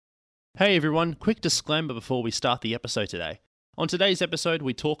Hey everyone, quick disclaimer before we start the episode today. On today's episode,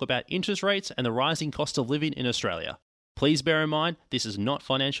 we talk about interest rates and the rising cost of living in Australia. Please bear in mind, this is not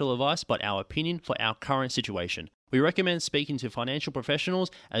financial advice, but our opinion for our current situation. We recommend speaking to financial professionals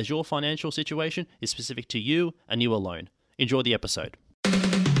as your financial situation is specific to you and you alone. Enjoy the episode.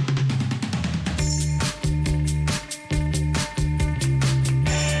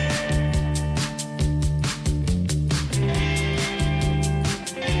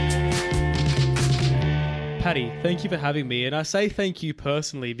 Paddy, thank you for having me. And I say thank you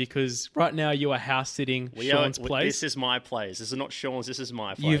personally because right now you are house sitting Sean's place. This is my place. This is not Sean's, this is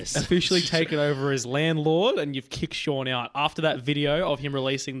my You've place. officially taken over as landlord and you've kicked Sean out. After that video of him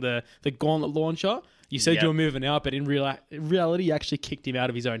releasing the Gauntlet launcher, you said you were moving out, but in reality, you actually kicked him out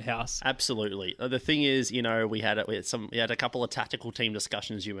of his own house. Absolutely. The thing is, we had a couple of tactical team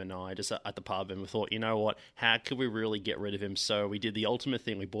discussions, you and I, just at the pub, and we thought, you know what, how could we really get rid of him? So we did the ultimate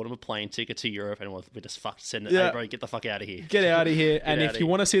thing. We bought him a plane ticket to Europe, and we just said, hey bro, get the fuck out of here. Get out of here. And if you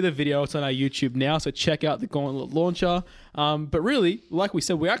want to see the video, it's on our YouTube now, so check out the Gauntlet launcher. But really, like we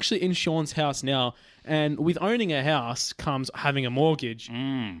said, we're actually in Sean's house now. And with owning a house comes having a mortgage.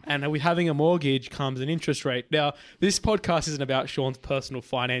 And with having a mortgage comes an interest rate. Now, this podcast isn't about Sean's personal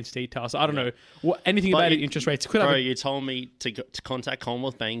finance details. So I don't know anything about interest rates. You told me to contact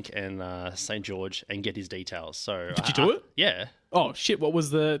Commonwealth Bank and St. George and get his details. So did you do it? Yeah. Oh shit! What was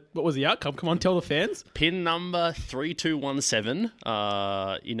the outcome? Come on, tell the fans. PIN number 3217.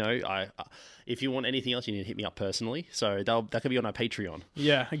 If you want anything else, you need to hit me up personally. So that could be on our Patreon.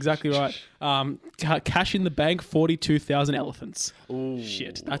 Yeah, exactly right. Cash in the bank, 42,000 elephants. Ooh.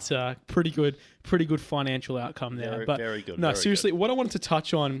 Shit, that's a pretty good financial outcome there. Very good. No, very seriously, good. What I wanted to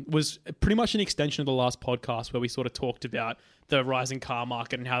touch on was pretty much an extension of the last podcast where we sort of talked about the rising car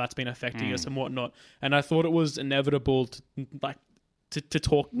market and how that's been affecting us and whatnot. And I thought it was inevitable to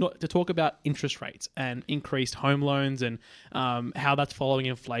talk about interest rates and increased home loans and how that's following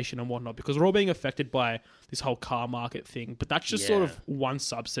inflation and whatnot, because we're all being affected by this whole car market thing. But that's just sort of one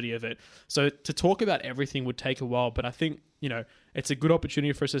subsidy of it. So to talk about everything would take a while, but I think, it's a good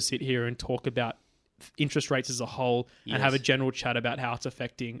opportunity for us to sit here and talk about interest rates as a whole and have a general chat about how it's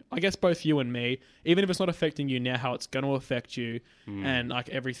affecting, I guess, both you and me, even if it's not affecting you now, how it's going to affect you and like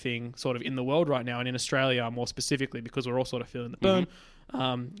everything sort of in the world right now and in Australia more specifically, because we're all sort of feeling the burn.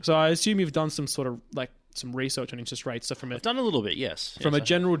 So I assume you've done some sort of some research on interest rates. So I've done a little bit, yes. From a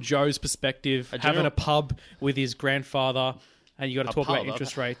general Joe's perspective, having a pub with his grandfather and you got to talk about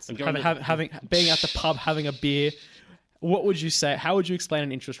interest rates, being at the pub, having a beer. What would you say? How would you explain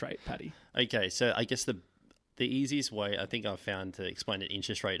an interest rate, Paddy? Okay, so I guess the easiest way I think I've found to explain an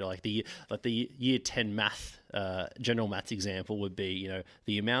interest rate, like the year 10 math, general maths example would be,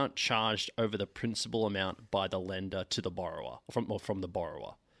 the amount charged over the principal amount by the lender to the borrower, from the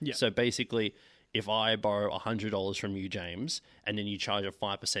borrower. Yeah. So basically, if I borrow $100 from you, James, and then you charge a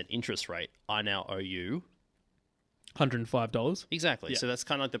 5% interest rate, I now owe you $105. Exactly. Yeah. So that's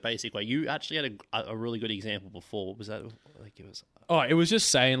kind of like the basic way. You actually had a really good example before. What was that? It was just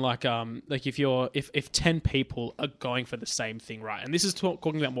saying if 10 people are going for the same thing, right? And this is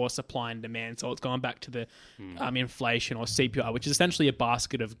talking about more supply and demand. So it's going back to the inflation or CPI, which is essentially a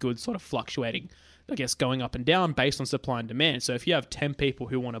basket of goods sort of fluctuating, I guess, going up and down based on supply and demand. So if you have 10 people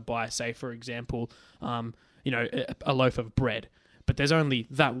who want to buy, say, for example, a loaf of bread, but there's only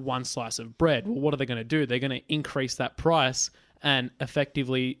that one slice of bread. Well, what are they going to do? They're going to increase that price, and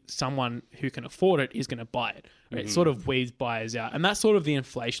effectively someone who can afford it is going to buy it. Right? It sort of weeds buyers out. And that's sort of the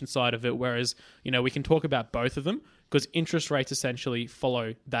inflation side of it, whereas, we can talk about both of them because interest rates essentially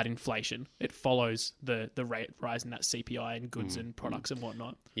follow that inflation. It follows the rate rise in that CPI and goods and products and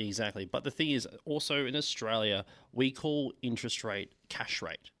whatnot. Yeah, exactly. But the thing is, also in Australia, we call interest rate cash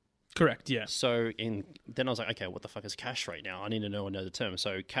rate. Correct, yeah. So then I was like, okay, what the fuck is cash rate now? I need to know the term.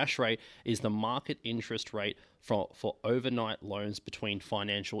 So cash rate is the market interest rate for overnight loans between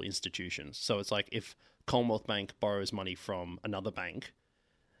financial institutions. So it's like if Commonwealth Bank borrows money from another bank,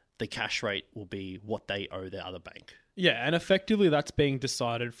 the cash rate will be what they owe the other bank. Yeah, and effectively that's being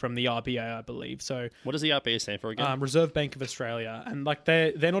decided from the RBA, I believe. So what does the RBA stand for again? Reserve Bank of Australia. And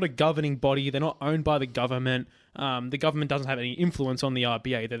they're not a governing body. They're not owned by the government. The government doesn't have any influence on the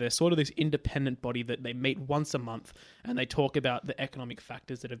RBA. They're sort of this independent body that they meet once a month and they talk about the economic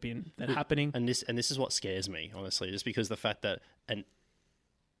factors that have been happening. And this is what scares me, honestly, just because the fact that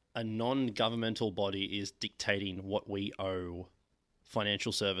a non-governmental body is dictating what we owe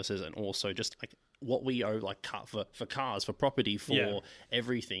financial services and also just like what we owe for cars, for property, for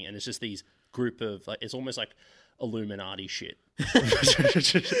everything. And it's just these group of it's almost like Illuminati shit.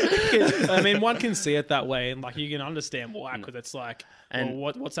 I mean, one can see it that way, and like you can understand why, because it's like, And-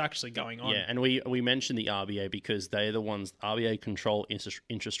 well, what's actually going on? Yeah, and we mentioned the RBA because they're the ones. RBA control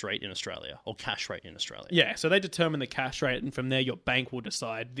interest rate in Australia, or cash rate in Australia. Yeah, so they determine the cash rate, and from there, your bank will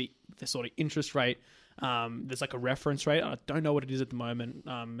decide the sort of interest rate. There's like a reference rate. I don't know what it is at the moment.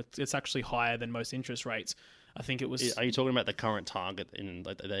 It's actually higher than most interest rates. I think it was. Are you talking about the current target in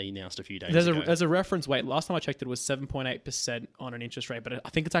like they announced a few days There's ago? a reference rate. Last time I checked, it was 7.8% on an interest rate, but I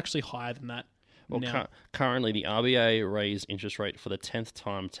think it's actually higher than that. Well, now. currently, the RBA raised interest rate for the 10th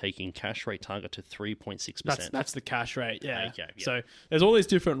time, taking cash rate target to 3.6%. That's the cash rate, yeah. Okay, yeah. So there's all these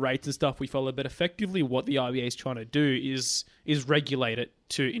different rates and stuff we follow, but effectively what the RBA is trying to do is regulate it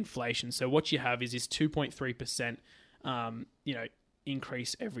to inflation. So what you have is this 2.3%,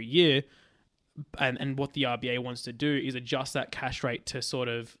 increase every year. And what the RBA wants to do is adjust that cash rate to sort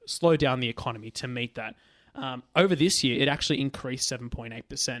of slow down the economy to meet that. Over this year, it actually increased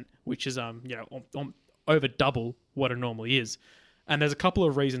 7.8%, which is over double what it normally is. And there's a couple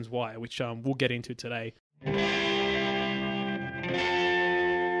of reasons why, which we'll get into today.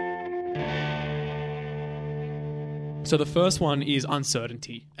 So the first one is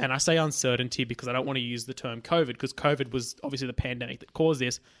uncertainty. And I say uncertainty because I don't want to use the term COVID, because COVID was obviously the pandemic that caused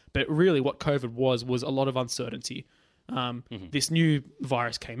this. But really what COVID was a lot of uncertainty. This new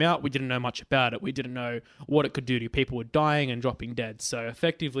virus came out. We didn't know much about it. We didn't know what it could do to you. People were dying and dropping dead. So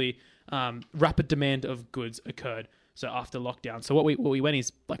effectively, rapid demand of goods occurred. So after lockdown. So what we went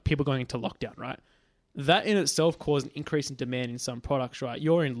is like people going into lockdown, right? That in itself caused an increase in demand in some products, right?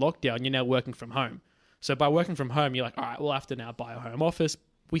 You're in lockdown. You're now working from home. So by working from home, you're like, all right, we'll have to now buy a home office.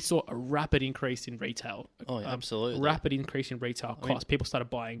 We saw a rapid increase in retail. Oh, yeah, absolutely. Rapid increase in retail costs. People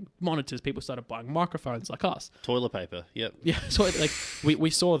started buying monitors. People started buying microphones like us. Toilet paper, yep. Yeah, so like we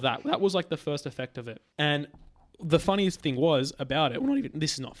saw that. That was like the first effect of it. And the funniest thing was about it,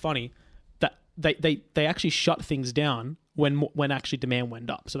 this is not funny, that they actually shut things down when actually demand went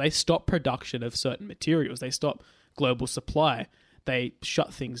up. So they stopped production of certain materials. They stopped global supply. They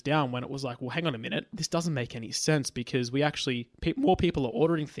shut things down when it was like, well, hang on a minute, this doesn't make any sense because we actually, more people are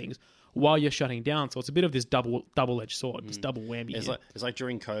ordering things while you're shutting down. So it's a bit of this double-edged sword, this double whammy. It's like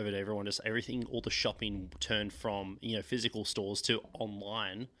during COVID, all the shopping turned from, physical stores to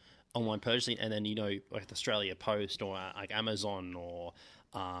online purchasing. And then, like the Australia Post or like Amazon or,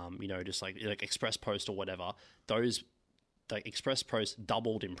 just like Express Post or whatever, those like Express Post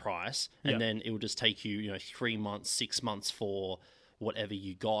doubled in price, and then it would just take you, 3 months, 6 months for whatever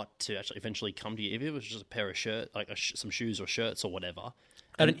you got to actually eventually come to you. If it was just a pair of shirts, like some shoes or shirts or whatever.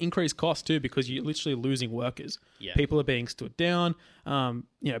 At an increased cost too, because you're literally losing workers. Yeah. People are being stood down.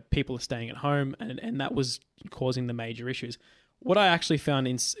 People are staying at home, and that was causing the major issues. What I actually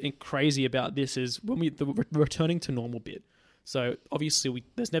found crazy about this is when the returning to normal bit. So obviously,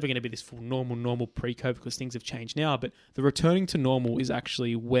 there's never going to be this full normal pre-COVID because things have changed now. But the returning to normal is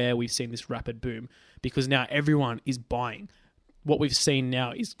actually where we've seen this rapid boom, because now everyone is buying. What we've seen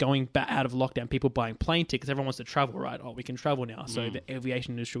now is going back out of lockdown, people buying plane tickets. Everyone wants to travel, right? Oh, we can travel now. So the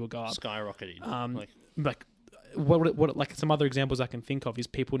aviation industry will go up. Skyrocketed. Like some other examples I can think of is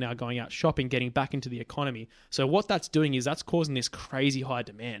people now going out shopping, getting back into the economy. So what that's doing is that's causing this crazy high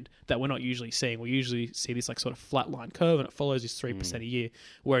demand that we're not usually seeing. We usually see this like sort of flatline curve, and it follows this 3% a year.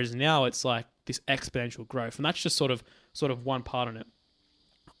 Whereas now it's like this exponential growth, and that's just sort of one part on it.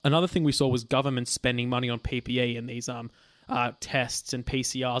 Another thing we saw was governments spending money on PPE and these tests and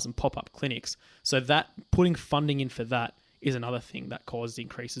PCRs and pop-up clinics. So that putting funding in for that is another thing that caused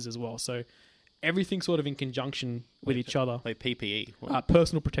increases as well. So everything sort of in conjunction with each other. Like PPE.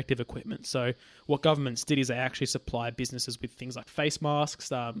 Personal protective equipment. So what governments did is they actually supply businesses with things like face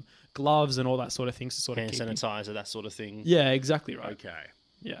masks, gloves, and all that sort of things to sort of hand sanitizer, that sort of thing. Yeah, exactly right. Okay.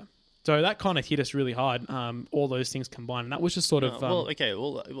 Yeah. So that kind of hit us really hard. All those things combined, and that was just sort of. Well,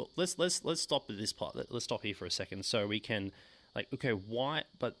 let's stop at this part. Let's stop here for a second, so we can, why?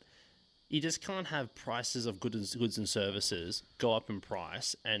 But you just can't have prices of goods and services go up in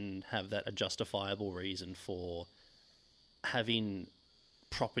price and have that a justifiable reason for having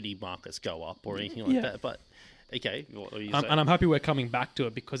property markets go up or anything like that. But okay, what are you saying? And I'm happy we're coming back to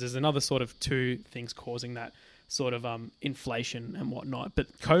it, because there's another sort of two things causing that sort of inflation and whatnot.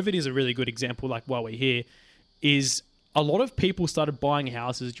 But COVID is a really good example. Like while we're here, is a lot of people started buying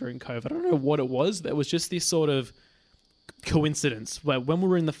houses during COVID. I don't know what it was. There was just this sort of coincidence where when we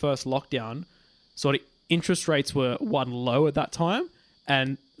were in the first lockdown, sort of interest rates were low at that time,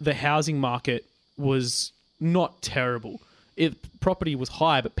 and the housing market was not terrible. Property was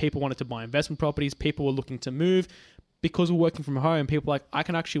high, but people wanted to buy investment properties. People were looking to move because we're working from home. People were like, I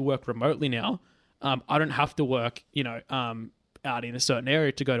can actually work remotely now. I don't have to work, out in a certain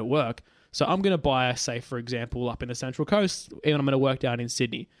area to go to work. So I'm going to buy, say, for example, up in the Central Coast, and I'm going to work down in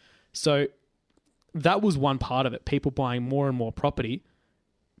Sydney. So that was one part of it, people buying more and more property.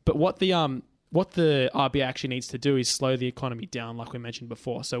 But what the RBA actually needs to do is slow the economy down, like we mentioned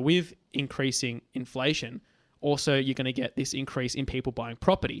before. So with increasing inflation, also you're going to get this increase in people buying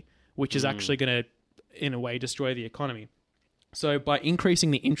property, which is actually going to, in a way, destroy the economy. So by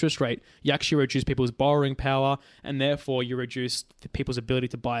increasing the interest rate, you actually reduce people's borrowing power, and therefore you reduce people's ability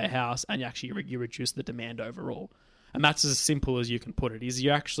to buy a house, and you reduce the demand overall. And that's as simple as you can put it, is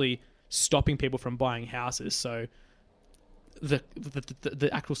you're actually stopping people from buying houses. So the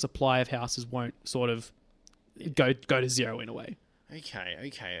actual supply of houses won't sort of go to zero in a way. Okay.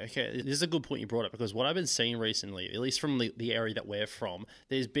 This is a good point you brought up, because what I've been seeing recently, at least from the area that we're from,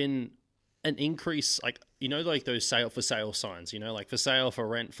 there's been an increase, like, you know, like those for sale signs, you know, like for sale, for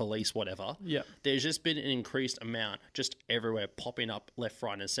rent, for lease, whatever. Yeah. There's just been an increased amount just everywhere popping up left,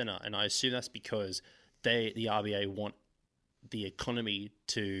 right, and center. And I assume that's because the RBA want the economy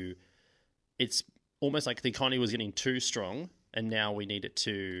to, it's almost like the economy was getting too strong and now we need it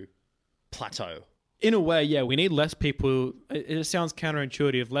to plateau. In a way, yeah, we need less people. It sounds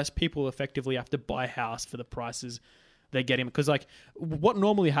counterintuitive. Less people effectively have to buy a house for the prices they're getting, because like what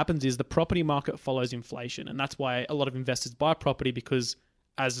normally happens is the property market follows inflation, and that's why a lot of investors buy property, because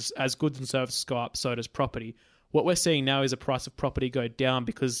as goods and services go up, so does property. What we're seeing now is the price of property go down,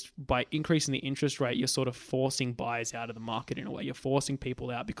 because by increasing the interest rate, you're sort of forcing buyers out of the market in a way. You're forcing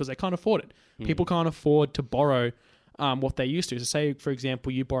people out because they can't afford it. People can't afford to borrow what they used to. So say, for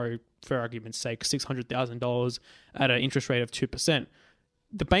example, you borrow, for argument's sake, $600,000 at an interest rate of 2%.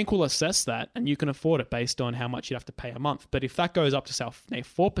 The bank will assess that, and you can afford it based on how much you have to pay a month. But if that goes up to, say,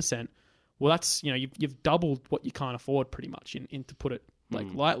 4%, well, that's, you know, you've doubled what you can't afford pretty much. In to put it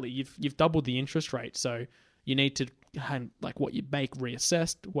like lightly, you've doubled the interest rate. So you need to have like what you make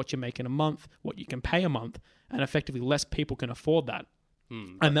reassessed, what you make in a month, what you can pay a month, and effectively less people can afford that.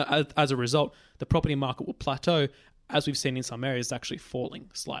 And as a result, the property market will plateau, as we've seen in some areas, actually falling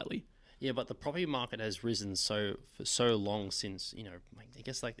slightly. Yeah, but the property market has risen for so long since, you know, I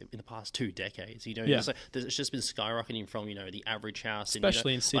guess like in the past 2 decades, you know, it's just been skyrocketing from, you know, the average house,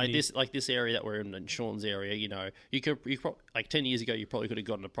 especially in Sydney, like this area that we're in Sean's area. You know, you like 10 years ago, you probably could have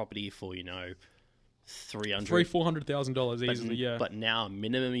gotten a property for, you know, $400,000 easily. Yeah, but now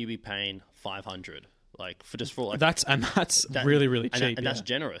minimum you'd be paying $500. Like for like that's really cheap, and that's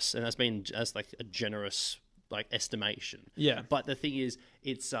generous, and that's like a generous like estimation. Yeah, but the thing is,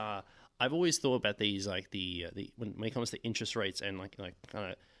 it's I've always thought about these, like the when it comes to interest rates and like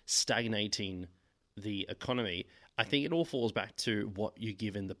kind of stagnating the economy. I think it all falls back to what you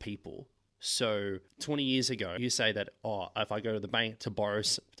give in the people. So 20 years ago, you say that, if I go to the bank to borrow a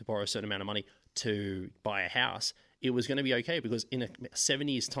certain amount of money to buy a house, it was going to be okay, because in 7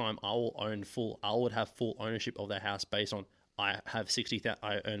 years' time, I would have full ownership of that house based on I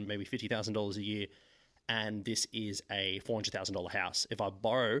earn maybe $50,000 a year, and this is a $400,000 house. If I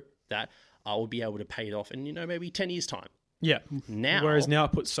borrow that, I will be able to pay it off in, you know, maybe 10 years' time. Yeah. Now, whereas now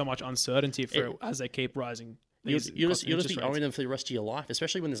it puts so much uncertainty as they keep rising. You'll just be owing them for the rest of your life,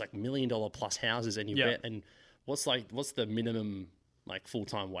 especially when there's like $1 million plus houses, and and what's the minimum like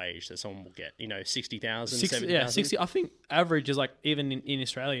full-time wage that someone will get? You know, 60,000, 70,000? Yeah, 60. I think average is like, even in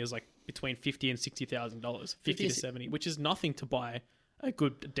Australia, is like between $50,000 and $60,000, 50 to 70, which is nothing to buy a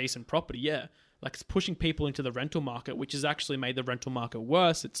decent property. Yeah. Like, it's pushing people into the rental market, which has actually made the rental market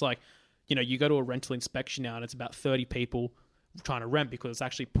worse. It's like, you know, you go to a rental inspection now and it's about 30 people trying to rent, because it's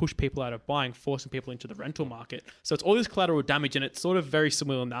actually pushed people out of buying, forcing people into the rental market. So it's all this collateral damage, and it's sort of very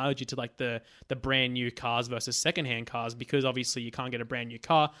similar analogy to like the brand new cars versus secondhand cars, because obviously you can't get a brand new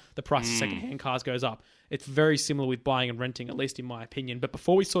car, the price of secondhand cars goes up. It's very similar with buying and renting, at least in my opinion. But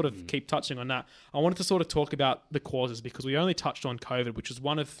before we sort of keep touching on that, I wanted to sort of talk about the causes, because we only touched on COVID, which was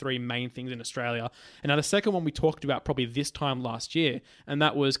one of 3 main things in Australia. And now the second one we talked about probably this time last year, and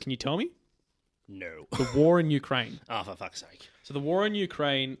that was, can you tell me? No. The war in Ukraine. Oh, for fuck's sake. So the war in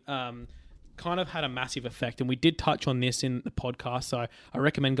Ukraine kind of had a massive effect, and we did touch on this in the podcast, so I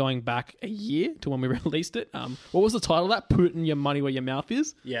recommend going back a year to when we released it. What was the title of that? Putting your money where your mouth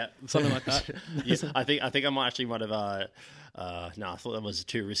is? Yeah. Something like that. Yes, I think I might have... no, I thought that was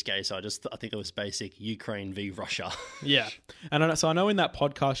too risque, so I think it was basic Ukraine v Russia. Yeah. And so I know in that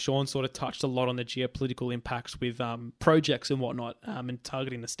podcast, Sean sort of touched a lot on the geopolitical impacts with projects and whatnot, and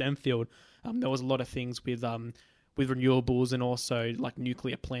targeting the STEM field. There was a lot of things with renewables and also like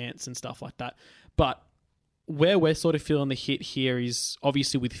nuclear plants and stuff like that. But where we're sort of feeling the hit here is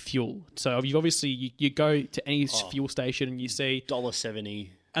obviously with fuel. So you go to any fuel station and you see $1.70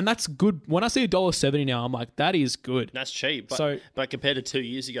 And that's good. When I see $1.70 now, I'm like, that is good. That's cheap. But, So- but compared to 2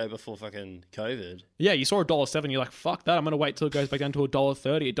 years ago before fucking COVID, Yeah, you saw $1.70, you're like, fuck that. I'm going to wait till it goes back down to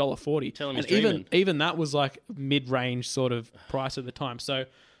 $1.30, $1.40. Tell him he's And dreaming. even that was like mid-range sort of price at the time. So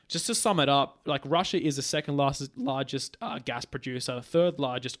just to sum it up, like Russia is the second largest gas producer, the third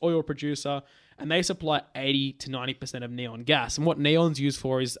largest oil producer, and they supply 80 to 90% of neon gas. And what neon's used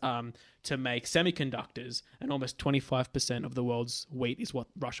for is to make semiconductors, and almost 25% of the world's wheat is what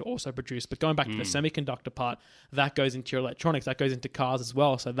Russia also produced. But going back to the semiconductor part, that goes into your electronics, that goes into cars as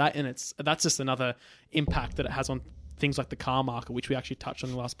well. So that's just another impact that it has on things like the car market, which we actually touched on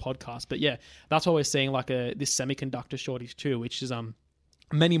in the last podcast. But yeah, that's why we're seeing like this semiconductor shortage too, which is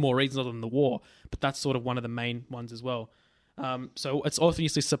many more reasons other than the war, but that's sort of one of the main ones as well. So it's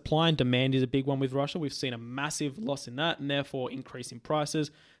obviously supply and demand is a big one with Russia. We've seen a massive loss in that and therefore increase in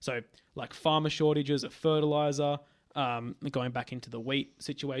prices. So like farmer shortages of fertilizer, going back into the wheat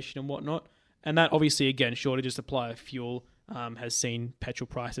situation and whatnot. And that obviously, again, shortage of supply of fuel has seen petrol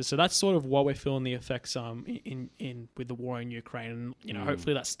prices. So that's sort of what we're feeling the effects in with the war in Ukraine. And,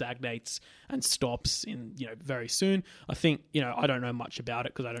 hopefully that stagnates and stops in, very soon. I think, I don't know much about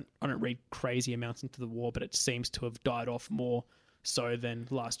it because I don't read crazy amounts into the war, but it seems to have died off more so than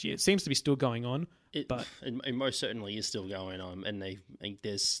last year. It seems to be still going on. But it most certainly is still going on, and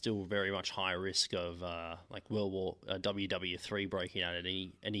there's still very much high risk of like World War WW3 breaking out at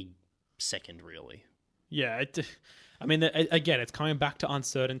any second, really. Yeah, again, it's coming back to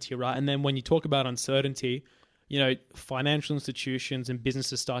uncertainty, right? And then when you talk about uncertainty, financial institutions and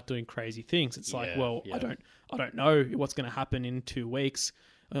businesses start doing crazy things. It's like, well, yeah. I don't know what's going to happen in 2 weeks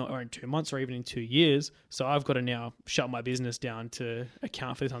or in 2 months or even in 2 years. So I've got to now shut my business down to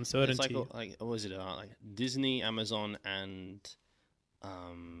account for this uncertainty. It's like what was it? Like Disney, Amazon, and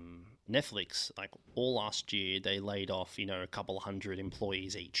Netflix. Like all last year, they laid off a couple hundred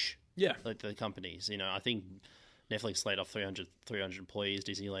employees each. Yeah, like the companies. I think Netflix laid off 300 employees.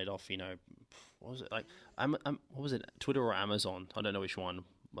 Disney laid off, what was it like? What was it? Twitter or Amazon? I don't know which one.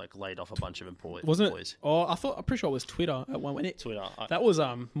 Like laid off a bunch of employees. Wasn't it? Oh, I'm pretty sure it was Twitter at one point. Twitter. That was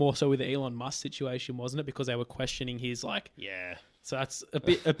more so with the Elon Musk situation, wasn't it? Because they were questioning his Yeah. So that's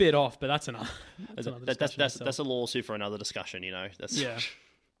a bit off, but that's another. That's a lawsuit for another discussion. Yeah.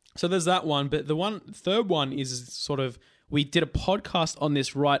 So there's that one, but third one is sort of, we did a podcast on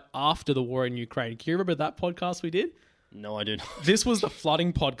this right after the war in Ukraine. Can you remember that podcast we did? No, I do not. This was the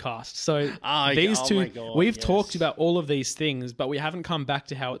flooding podcast. So these two, my God, we've yes. talked about all of these things, but we haven't come back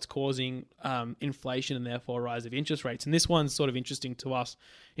to how it's causing inflation and therefore a rise of interest rates. And this one's sort of interesting to us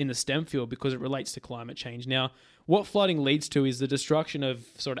in the STEM field because it relates to climate change. Now, what flooding leads to is the destruction of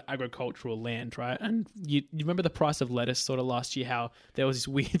sort of agricultural land, right? And you remember the price of lettuce sort of last year, how there was this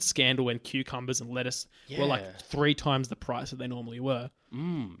weird scandal when cucumbers and lettuce were like 3 times the price that they normally were.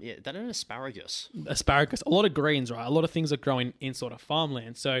 Yeah, that and asparagus. A lot of greens, right? A lot of things are growing in sort of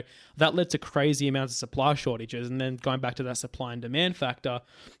farmland. So that led to crazy amounts of supply shortages. And then going back to that supply and demand factor,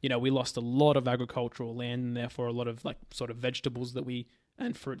 we lost a lot of agricultural land and therefore a lot of like sort of vegetables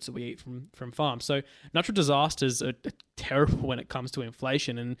and fruits that we eat from farms. So natural disasters are terrible when it comes to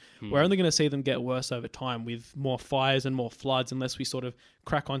inflation, and we're only going to see them get worse over time with more fires and more floods unless we sort of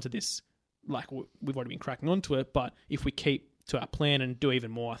crack onto this, like we've already been cracking onto it. But if we keep to our plan and do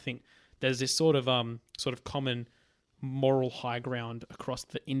even more, I think there's this sort of common moral high ground across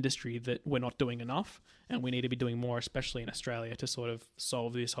the industry that we're not doing enough and we need to be doing more, especially in Australia, to sort of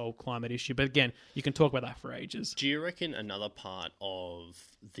solve this whole climate issue. But again, you can talk about that for ages. Do you reckon another part of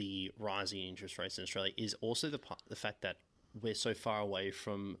the rising interest rates in Australia is also the fact that we're so far away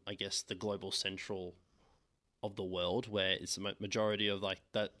from, I guess, the global central of the world, where it's the majority of like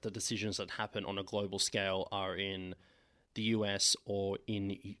the decisions that happen on a global scale are in the US or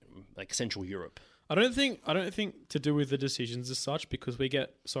in like Central Europe? I don't think to do with the decisions as such, because we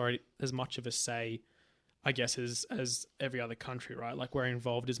get as much of a say, I guess, as every other country, right? Like we're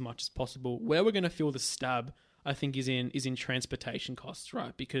involved as much as possible. Where we're going to feel the stab, I think, is in transportation costs,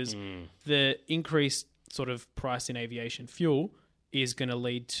 right? Because the increased sort of price in aviation fuel is going to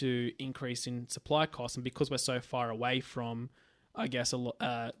lead to increase in supply costs, and because we're so far away from, I guess,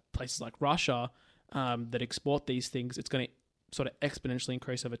 places like Russia that export these things, it's going to sort of exponentially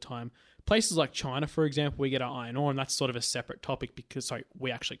increase over time. Places like China, for example, we get our iron ore, and that's sort of a separate topic because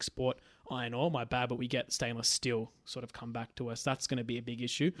we actually export iron ore, but we get stainless steel sort of come back to us. That's going to be a big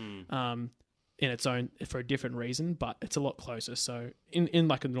issue in its own for a different reason, but it's a lot closer. So in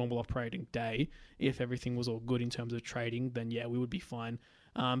like a normal operating day, if everything was all good in terms of trading, then yeah, we would be fine.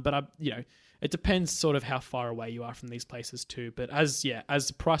 But it depends sort of how far away you are from these places too. But as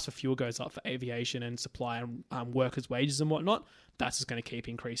the price of fuel goes up for aviation and supply and workers' wages and whatnot, that's just going to keep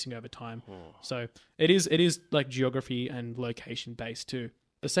increasing over time. So it is like geography and location based too.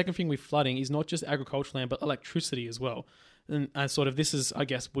 The second thing with flooding is not just agricultural land, but electricity as well. And sort of this is, I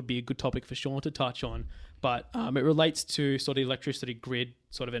guess, would be a good topic for Sean to touch on, but it relates to sort of electricity grid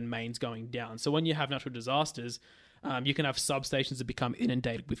sort of in mains going down. So when you have natural disasters, you can have substations that become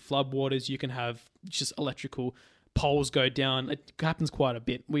inundated with floodwaters. You can have just electrical poles go down. It happens quite a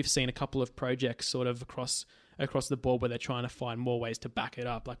bit. We've seen a couple of projects sort of across the board where they're trying to find more ways to back it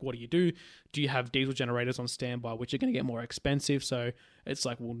up. Like, what do? Do you have diesel generators on standby, which are going to get more expensive? So it's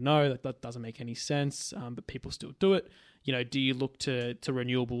like, well, no, that doesn't make any sense, but people still do it. Do you look to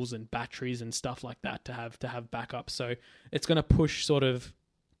renewables and batteries and stuff like that to have backup? So it's going to push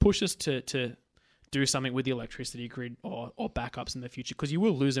us to do something with the electricity grid or backups in the future, because you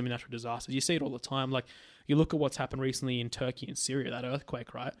will lose them in natural disasters. You see it all the time. Like, you look at what's happened recently in Turkey and Syria, that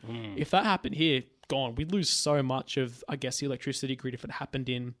earthquake, right? If that happened here, gone. We'd lose so much of, I guess, the electricity grid if it happened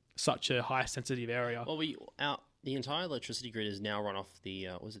in such a high sensitive area. Well, the entire electricity grid is now run off the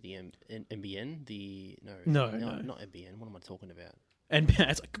was it the NBN? No, not NBN. What am I talking about? And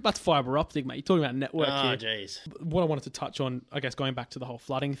that's fiber optic, mate. You're talking about network here. Oh, jeez. What I wanted to touch on, I guess, going back to the whole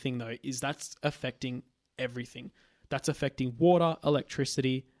flooding thing, though, is that's affecting everything. That's affecting water,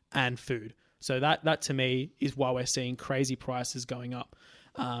 electricity, and food. So that to me is why we're seeing crazy prices going up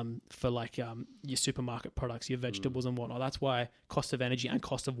for your supermarket products, your vegetables and whatnot. That's why cost of energy and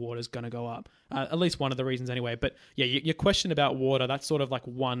cost of water is going to go up. At least one of the reasons anyway. But yeah, your question about water, that's sort of like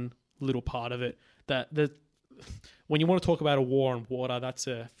one little part of it. When you want to talk about a war on water, that's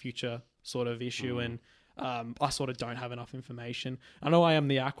a future sort of issue, and I sort of don't have enough information. I know I am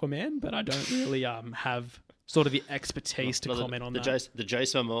the Aquaman, but I don't really have sort of the expertise to comment on that. The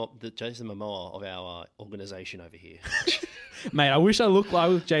Jason Momoa of our organisation over here. Mate, I wish I looked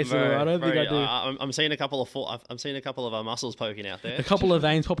like Jason Momoa. I don't think I do. I'm seeing a couple of our muscles poking out there. A couple of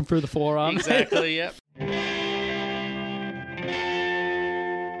veins popping through the forearm. Exactly. Yep.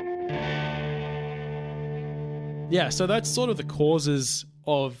 Yeah, so that's sort of the causes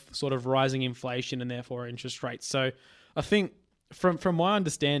of sort of rising inflation and therefore interest rates. So I think from my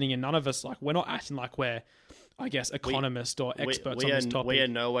understanding, and none of us, we're not acting like we're, I guess, economists or experts on this topic. We are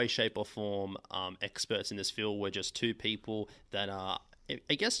in no way, shape or form experts in this field. We're just two people that are,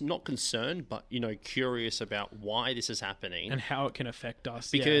 I guess, not concerned, but, curious about why this is happening. And how it can affect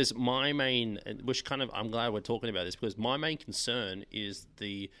us. Because my main, I'm glad we're talking about this, because my main concern is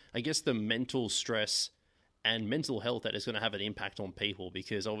the mental stress and mental health that is going to have an impact on people,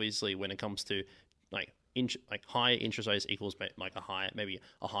 because obviously when it comes to higher interest rates equals maybe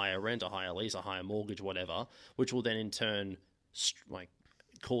a higher rent, a higher lease, a higher mortgage, whatever, which will then in turn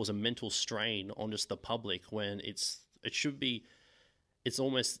cause a mental strain on just the public, when it's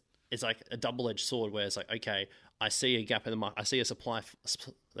like a double-edged sword, where it's like, okay, I see a gap in the market, I see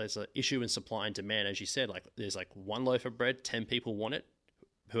there's an issue in supply and demand, as you said, there's one loaf of bread, 10 people want it,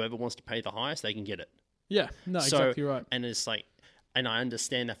 whoever wants to pay the highest, they can get it. Yeah, no, exactly right. And it's and I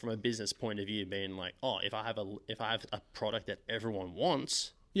understand that from a business point of view, being if I have a product that everyone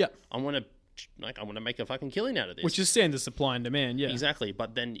wants, yeah, I want to make a fucking killing out of this. Which is standard supply and demand, yeah, exactly.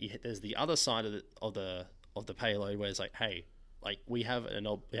 But then there's the other side of the payload, where it's like, hey, we have an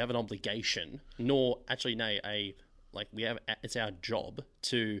obligation, it's our job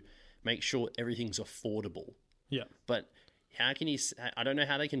to make sure everything's affordable. Yeah, but how can I don't know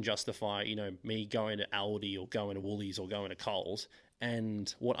how they can justify, me going to Aldi or going to Woolies or going to Coles,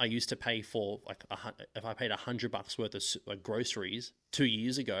 and what I used to pay for, if I paid $100 worth of groceries 2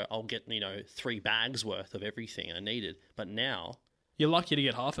 years ago, I'll get, 3 bags worth of everything I needed. But now, you're lucky to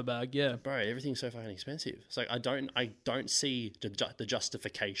get half a bag, yeah. Bro, everything's so fucking expensive. So I don't see the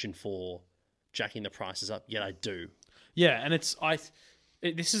justification for jacking the prices up, yet I do. Yeah, and this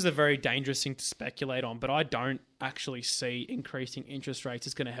is a very dangerous thing to speculate on, but I don't actually see increasing interest rates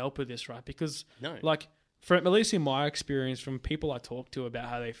is going to help with this, right? Because, at least in my experience, from people I talk to about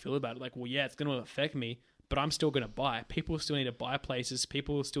how they feel about it, it's going to affect me, but I'm still going to buy. People still need to buy places.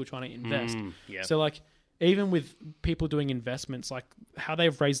 People are still trying to invest. Yeah. So, even with people doing investments, how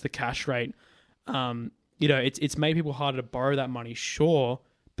they've raised the cash rate, it's made people harder to borrow that money, sure,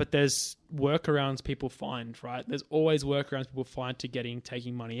 but there's workarounds people find, right? There's always workarounds people find to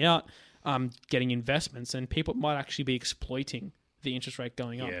taking money out, getting investments, and people might actually be exploiting the interest rate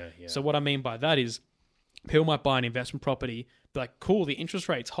going up. Yeah. So what I mean by that is people might buy an investment property, be like, cool, the interest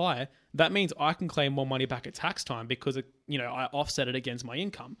rate's high. That means I can claim more money back at tax time because, I offset it against my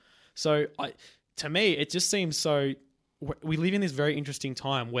income. So to me, it just seems so we live in this very interesting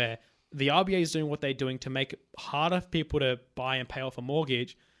time where the RBA is doing what they're doing to make it harder for people to buy and pay off a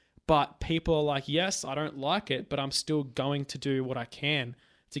mortgage, but people are like, yes, I don't like it, but I'm still going to do what I can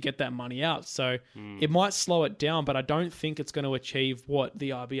to get that money out. So it might slow it down, but I don't think it's going to achieve what the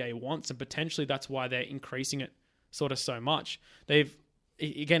RBA wants, and potentially that's why they're increasing it sort of so much.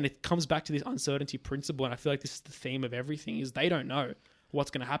 Again, it comes back to this uncertainty principle, and I feel like this is the theme of everything, is they don't know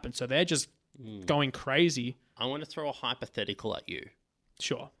what's going to happen. So they're just going crazy. I want to throw a hypothetical at you.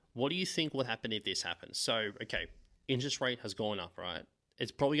 Sure. What do you think would happen if this happens? So, okay, interest rate has gone up, right?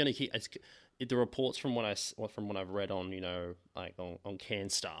 It's probably going to keep. The reports from what I've read on, like on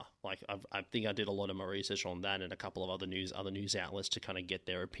CanStar, like I think I did a lot of my research on that and a couple of other news outlets to kind of get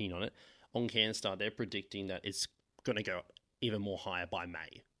their opinion on it. On CanStar, they're predicting that it's going to go even more higher by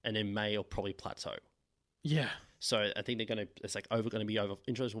May, and in May it'll probably plateau. Yeah. So I think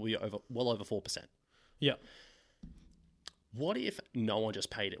interest will be well over 4%. Yeah. What if no one just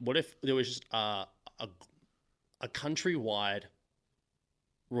paid it? What if there was just a countrywide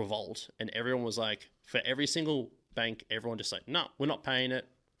revolt and everyone was like, for every single bank, everyone just like, no, we're not paying it.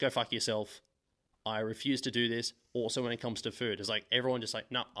 Go fuck yourself. I refuse to do this. Also, when it comes to food, it's like everyone just like,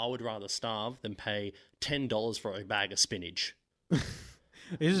 no, I would rather starve than pay $10 for a bag of spinach. This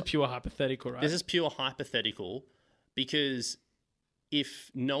is pure hypothetical, right? This is pure hypothetical because if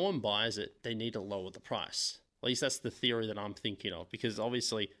no one buys it, they need to lower the price. At least that's the theory that I'm thinking of, because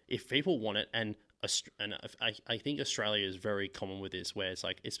obviously if people want it, and I think Australia is very common with this, where it's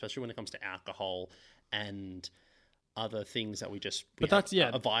like, especially when it comes to alcohol and other things that we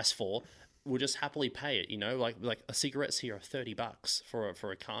have advice for, we'll just happily pay it, like cigarettes here are $30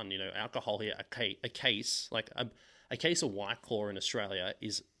 for a carton, alcohol here, a case, like a case of White Claw in Australia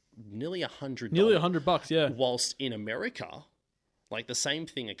is nearly $100. Nearly $100, yeah. Whilst in America, like the same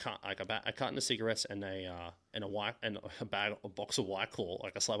thing, a carton of cigarettes and a box of White Claw,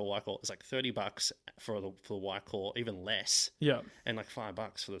 like a slab of White Claw, is like $30 for the White Claw, even less. Yeah. And like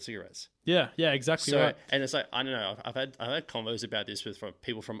 $5 for the cigarettes. Yeah, exactly. So, right. And it's like, I don't know, I've had convos about this with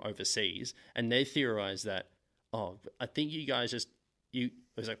people from overseas, and they theorize that, I think you guys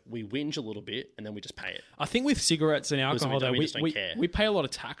it's like we whinge a little bit and then we just pay it. I think with cigarettes and alcohol, we just don't care. We pay a lot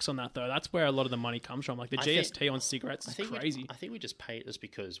of tax on that, though. That's where a lot of the money comes from. Like the GST on cigarettes is crazy. I think we just pay it just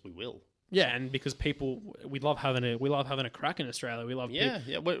because we will. Yeah, and because we love having a crack in Australia. We love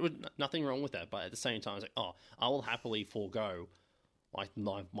we're nothing wrong with that. But at the same time, it's like, I will happily forego like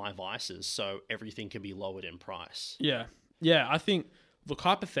my vices so everything can be lowered in price. Yeah. I think, look,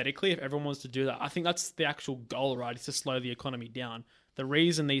 hypothetically, if everyone wants to do that, I think that's the actual goal, right? Is to slow the economy down. The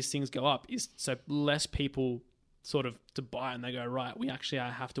reason these things go up is so less people sort of to buy, and they go, right, we actually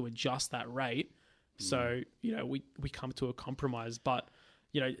have to adjust that rate. So, we come to a compromise, but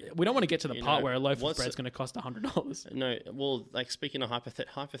we don't want to get to the part where a loaf of bread is going to cost $100. No, well, like speaking of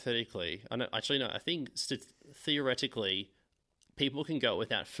hypothetically, I think theoretically, people can go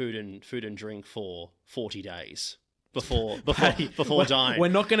without food and drink for 40 days before dying. We're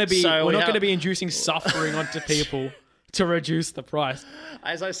not going to be inducing suffering onto people to reduce the price.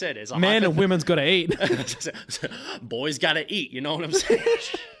 As I said, it's man and women's got to eat. Boys got to eat. You know what I'm saying?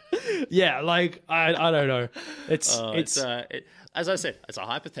 Yeah, like I don't know. It's as I said, it's a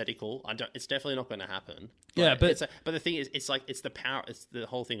hypothetical. It's definitely not going to happen. But but the thing is, it's like it's the power. It's the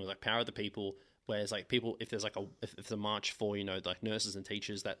whole thing was like power of the people. Whereas like people, if there's a march for like nurses and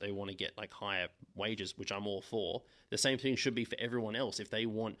teachers that they want to get like higher wages, which I'm all for. The same thing should be for everyone else. If they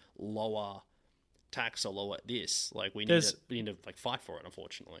want lower tax or lower this, like we need to like fight for it.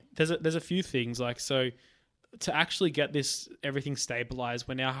 Unfortunately, there's a few things like, so to actually get everything stabilized,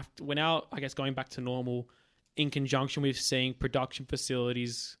 we're now I guess going back to normal, in conjunction with seeing production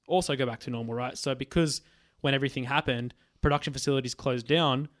facilities also go back to normal, right? So because when everything happened, production facilities closed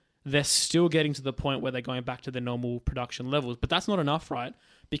down, they're still getting to the point where they're going back to the normal production levels, but that's not enough, right?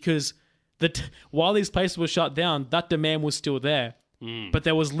 Because while these places were shut down, that demand was still there, but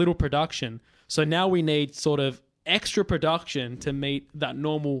there was little production. So now we need sort of extra production to meet that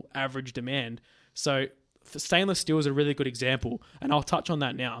normal average demand. So stainless steel is a really good example, and I'll touch on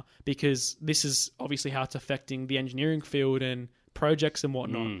that now because this is obviously how it's affecting the engineering field and projects and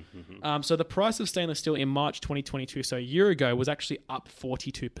whatnot. So the price of stainless steel in March 2022, so a year ago, was actually up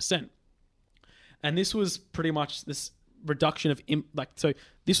 42%. And this was pretty much this reduction of so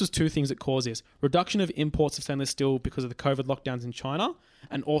this was two things that caused this: reduction of imports of stainless steel because of the COVID lockdowns in China,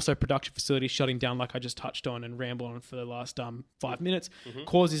 and also production facilities shutting down, like I just touched on and rambled on for the last 5 minutes,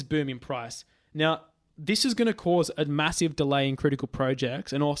 caused this boom in price. Now, this is going to cause a massive delay in critical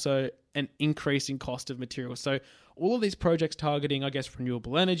projects and also an increase in cost of materials. So all of these projects targeting, I guess,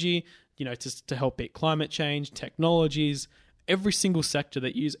 renewable energy, to help beat climate change, technologies, every single sector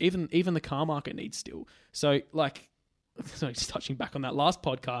that even the car market needs steel. So just touching back on that last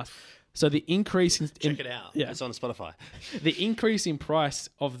podcast. So the increase in check it out. Yeah, it's on Spotify. The increase in price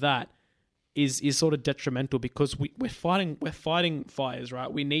of that is sort of detrimental because we're fighting fires,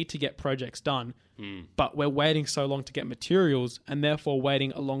 right? We need to get projects done, but we're waiting so long to get materials and therefore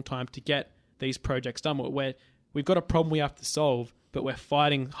waiting a long time to get these projects done. We've got a problem we have to solve, but we're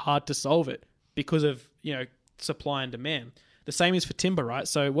fighting hard to solve it because of supply and demand. The same is for timber, right?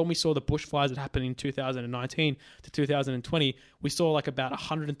 So when we saw the bushfires that happened in 2019 to 2020, we saw about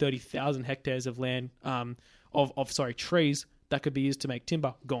 130,000 hectares of land, trees that could be used to make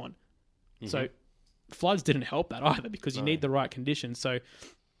timber gone. Mm-hmm. So floods didn't help that either because you need the right conditions. So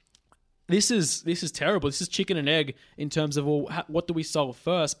this is terrible. This is chicken and egg in terms of, what do we solve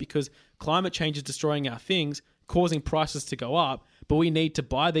first? Because climate change is destroying our things, causing prices to go up, but we need to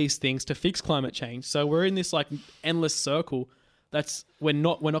buy these things to fix climate change. So we're in this endless circle. We're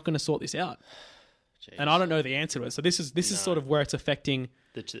not going to sort this out. Jeez. And I don't know the answer to it. So this is sort of where it's affecting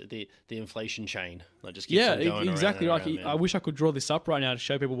the inflation chain. Just keeps on going exactly. Around, I wish I could draw this up right now to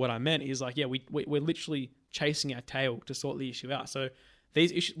show people what I meant. Is we're literally chasing our tail to sort the issue out. So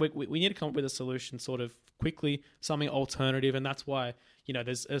these issues, we need to come up with a solution sort of quickly, something alternative, and that's why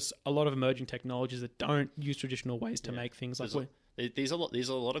there's a lot of emerging technologies that don't use traditional ways to make things like. There's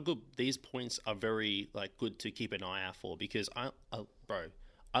a lot of good. These points are very good to keep an eye out for because I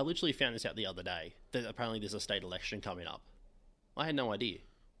literally found this out the other day that apparently there's a state election coming up. I had no idea.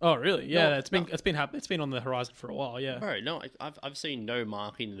 Oh really? Yeah, it's been on the horizon for a while. Yeah, bro. No, I've seen no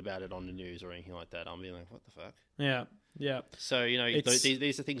marketing about it on the news or anything like that. I'm being like, what the fuck? Yeah. Yeah. So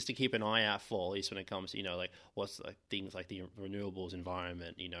these are things to keep an eye out for, at least when it comes to what's things like the renewables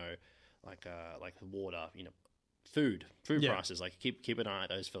environment, like water, food prices. Keep an eye out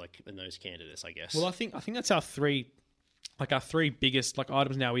those for in those candidates, I guess. Well, I think that's our three biggest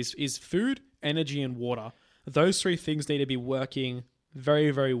items now is food, energy, and water. Those three things need to be working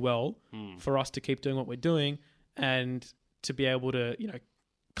very, very well for us to keep doing what we're doing and to be able to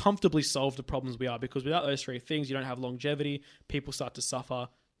comfortably solve the problems we are, because without those three things, you don't have longevity. People start to suffer.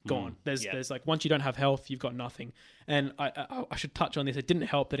 Gone. There's once you don't have health, you've got nothing. And I should touch on this. It didn't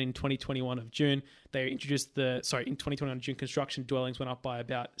help that in 2021 of June, they introduced in 2021 of June, construction dwellings went up by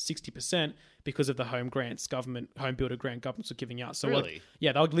about 60% because of the home builder grant governments were giving out. So really?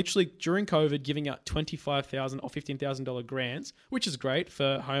 They were literally during COVID giving out $25,000 or $15,000 grants, which is great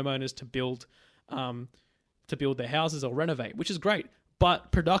for homeowners to build their houses or renovate, which is great.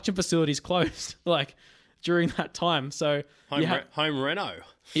 But production facilities closed during that time. So home reno.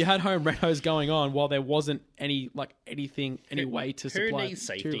 You had home renos going on while there wasn't any way to supply. Who needs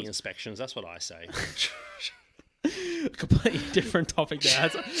safety materials. Inspections? That's what I say. Completely different topic there.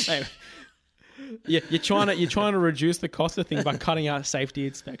 Anyway. Yeah, you're trying to reduce the cost of things by cutting out safety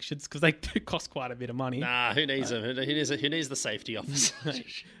inspections because they do cost quite a bit of money. Nah, who needs them? Who needs the safety officer?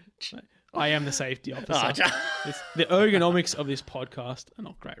 I am the safety officer. The ergonomics of this podcast are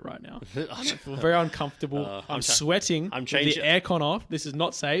not great right now. I feel very uncomfortable. I'm sweating. I'm changing the aircon off. This is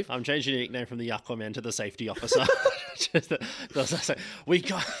not safe. I'm changing the nickname from the Aquaman to the safety officer. We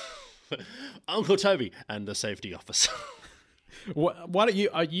got Uncle Toby and the safety officer. Why don't you?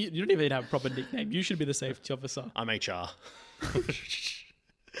 You don't even have a proper nickname. You should be the safety officer. I'm HR.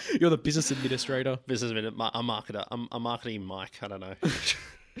 You're the business administrator. I'm marketer. I'm marketing Mike. I don't know.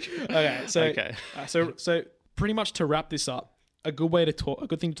 Okay. So pretty much to wrap this up, a good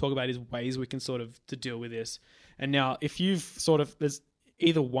thing to talk about is ways we can sort of to deal with this. And now, if there's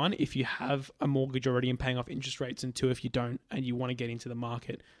either one, if you have a mortgage already and paying off interest rates, and two, if you don't and you want to get into the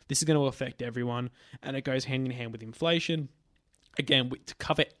market, this is going to affect everyone, and it goes hand in hand with inflation. Again, to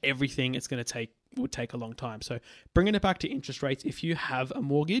cover everything, would take a long time. So bringing it back to interest rates, if you have a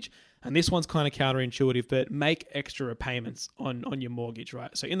mortgage, and this one's kind of counterintuitive, but make extra repayments on your mortgage,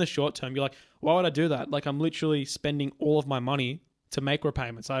 right? So in the short term, you're like, why would I do that? I'm literally spending all of my money to make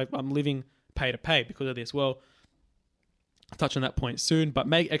repayments. I'm living pay to pay because of this. Well, I'll touch on that point soon, but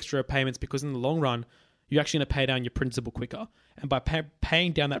make extra repayments because in the long run, you're actually going to pay down your principal quicker. And by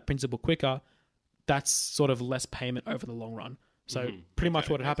paying down that principal quicker, that's sort of less payment over the long run. So pretty much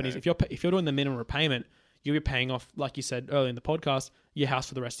what would happen is if you're doing the minimum repayment, you'll be paying off, like you said earlier in the podcast, your house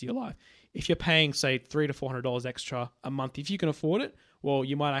for the rest of your life. If you're paying, say, $300 to $400 extra a month, if you can afford it, well,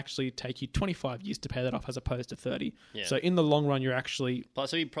 you might actually take you 25 years to pay that off as opposed to 30. Yeah. So in the long run, you're actually...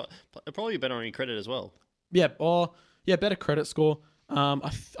 So you're probably better on your credit as well. Yeah, better credit score.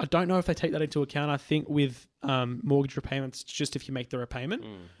 I don't know if they take that into account. I think with mortgage repayments, it's just if you make the repayment.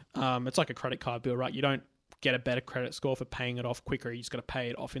 It's like a credit card bill, right? You don't get a better credit score for paying it off quicker. You just got to pay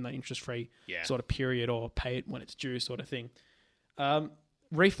it off in that interest-free sort of period, or pay it when it's due, sort of thing.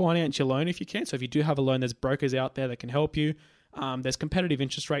 Refinance your loan if you can. So if you do have a loan, there's brokers out there that can help you. There's competitive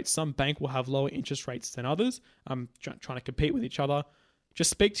interest rates. Some bank will have lower interest rates than others. Trying to compete with each other. Just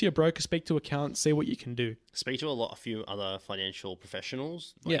speak to your broker, speak to accountants, see what you can do. Speak to a few other financial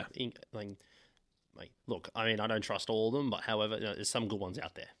professionals. Look, I mean, I don't trust all of them, but however, there's some good ones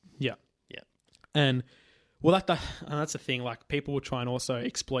out there. Yeah. Yeah. And well, that's the thing. Like, people will try and also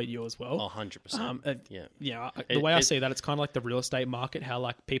exploit you as well. 100%. The way I see that, it's kind of like the real estate market. How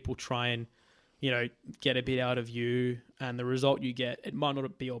like people try and get a bit out of you, and the result you get, it might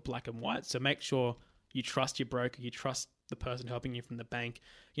not be all black and white. So make sure you trust your broker, you trust the person helping you from the bank.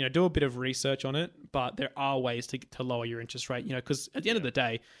 Do a bit of research on it, but there are ways to lower your interest rate. Because at the end of the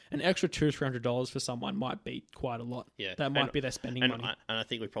day, an extra $200-$300 for someone might be quite a lot. Yeah, that might be their spending money. And I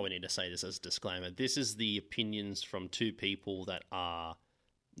think we probably need to say this as a disclaimer. This is the opinions from two people that are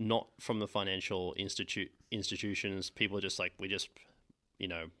not from the financial institutions. People are just like,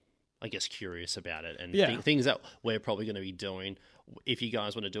 I guess curious about it, and things that we're probably going to be doing. If you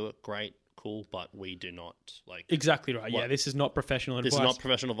guys want to do it, great. Cool, but we do not like exactly right. Yeah, this is not professional advice. This is not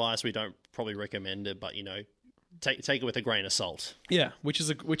professional advice. We don't probably recommend it, but take it with a grain of salt. Yeah, which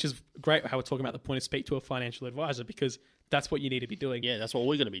is great how we're talking about the point of speak to a financial advisor, because that's what you need to be doing. Yeah, that's what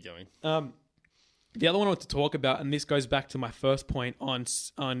we're going to be doing. The other one I want to talk about, and this goes back to my first point on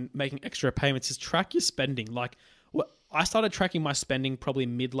making extra payments, is track your spending. Like, I started tracking my spending probably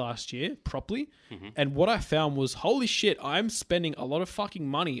mid last year properly. And what I found was, holy shit, I'm spending a lot of fucking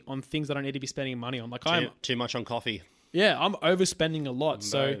money on things that I need to be spending money on. Like, I'm too much on coffee. Yeah, I'm overspending a lot.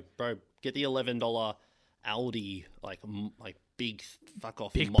 Bro, get the $11 Aldi, like big fuck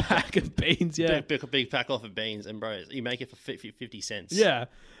off big pack of beans. Yeah, big pack off of beans, and bro, you make it for 50 cents. Yeah.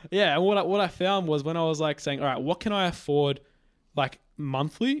 And what I found was, when I was like saying, all right, what can I afford, like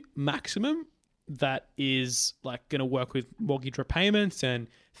monthly maximum, that is like going to work with mortgage repayments and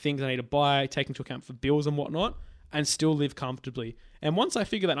things I need to buy, take into account for bills and whatnot, and still live comfortably. And once I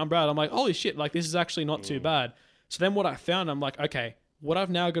figure that number out, I'm like, holy shit, like this is actually not too bad. So then what I found, I'm like, okay, what I've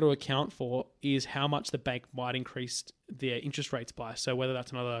now got to account for is how much the bank might increase their interest rates by. So whether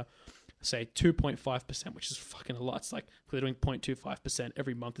that's another, say, 2.5%, which is fucking a lot. It's like, they're doing 0.25%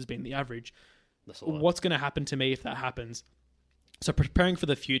 every month has been the average. That's a lot. What's going to happen to me if that happens? So preparing for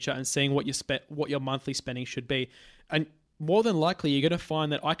the future and seeing what your monthly spending should be. And more than likely, you're going to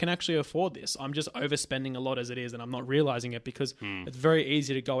find that I can actually afford this. I'm just overspending a lot as it is, and I'm not realizing it, because it's very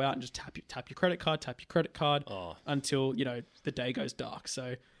easy to go out and just tap your credit card until, the day goes dark.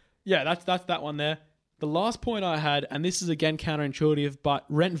 So yeah, that's that one there. The last point I had, and this is again counterintuitive, but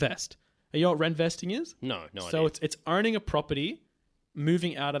RentVest. You know what RentVesting is? No. So it's owning a property,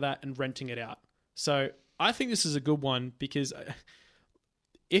 moving out of that and renting it out. So I think this is a good one, because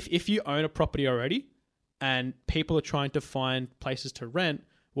if you own a property already and people are trying to find places to rent,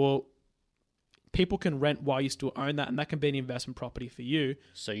 well, people can rent while you still own that, and that can be an investment property for you.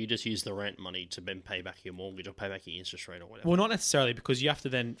 So you just use the rent money to then pay back your mortgage or pay back your interest rate or whatever? Well, not necessarily, because you have to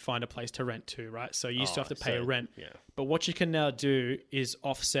then find a place to rent too, right? So you still have to pay a rent. Yeah. But what you can now do is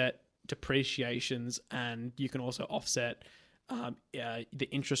offset depreciations, and you can also offset the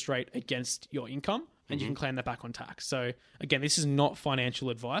interest rate against your income, and you can claim that back on tax. So again, this is not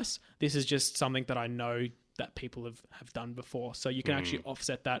financial advice. This is just something that I know that people have done before. So you can actually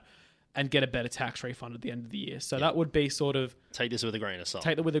offset that and get a better tax refund at the end of the year. So that would be sort of... Take this with a grain of salt.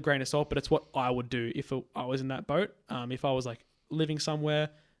 Take that with a grain of salt, but it's what I would do if I was in that boat. If I was like living somewhere,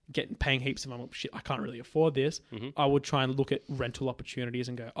 paying heaps of money, shit, I can't really afford this, I would try and look at rental opportunities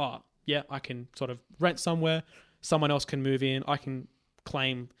and go, oh, yeah, I can sort of rent somewhere, someone else can move in, I can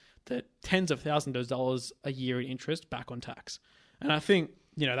claim the tens of thousands of dollars a year in interest back on tax. And I think,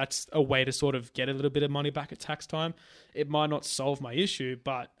 that's a way to sort of get a little bit of money back at tax time. It might not solve my issue,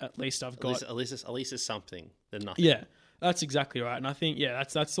 but at least I've got... At least it's something than nothing. Yeah, that's exactly right. And I think,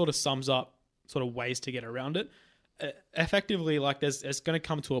 that sort of sums up sort of ways to get around it. Effectively, like there's going to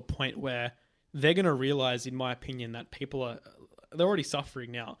come to a point where they're going to realize, in my opinion, that people they're already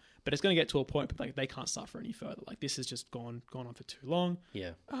suffering now, but it's going to get to a point like they can't suffer any further. Like this has just gone on for too long.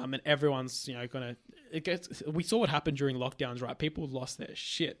 Yeah. And everyone's, we saw what happened during lockdowns, right? People lost their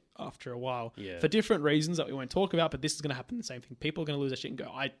shit after a while for different reasons that we won't talk about, but this is going to happen the same thing. People are going to lose their shit and go,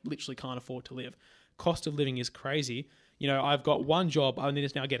 I literally can't afford to live. Cost of living is crazy. I've got one job. I need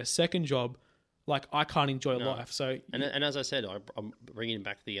to now get a second job. Like I can't enjoy life. So, and as I said, I'm bringing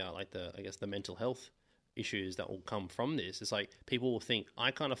back the mental health issues that will come from this. It's like people will think,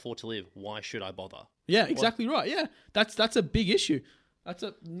 I can't afford to live. Why should I bother? Yeah, exactly right. Yeah, that's a big issue. That's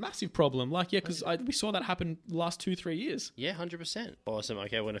a massive problem. Like, yeah, because we saw that happen the last 2-3 years. Yeah, 100%. Awesome.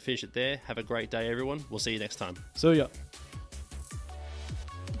 Okay, we're going to finish it there. Have a great day, everyone. We'll see you next time. So, yeah.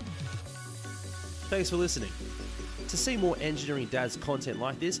 Thanks for listening. To see more Engineering Dads content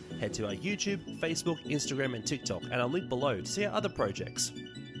like this, head to our YouTube, Facebook, Instagram and TikTok, and I'll link below to see our other projects.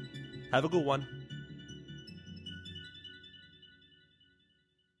 Have a good one.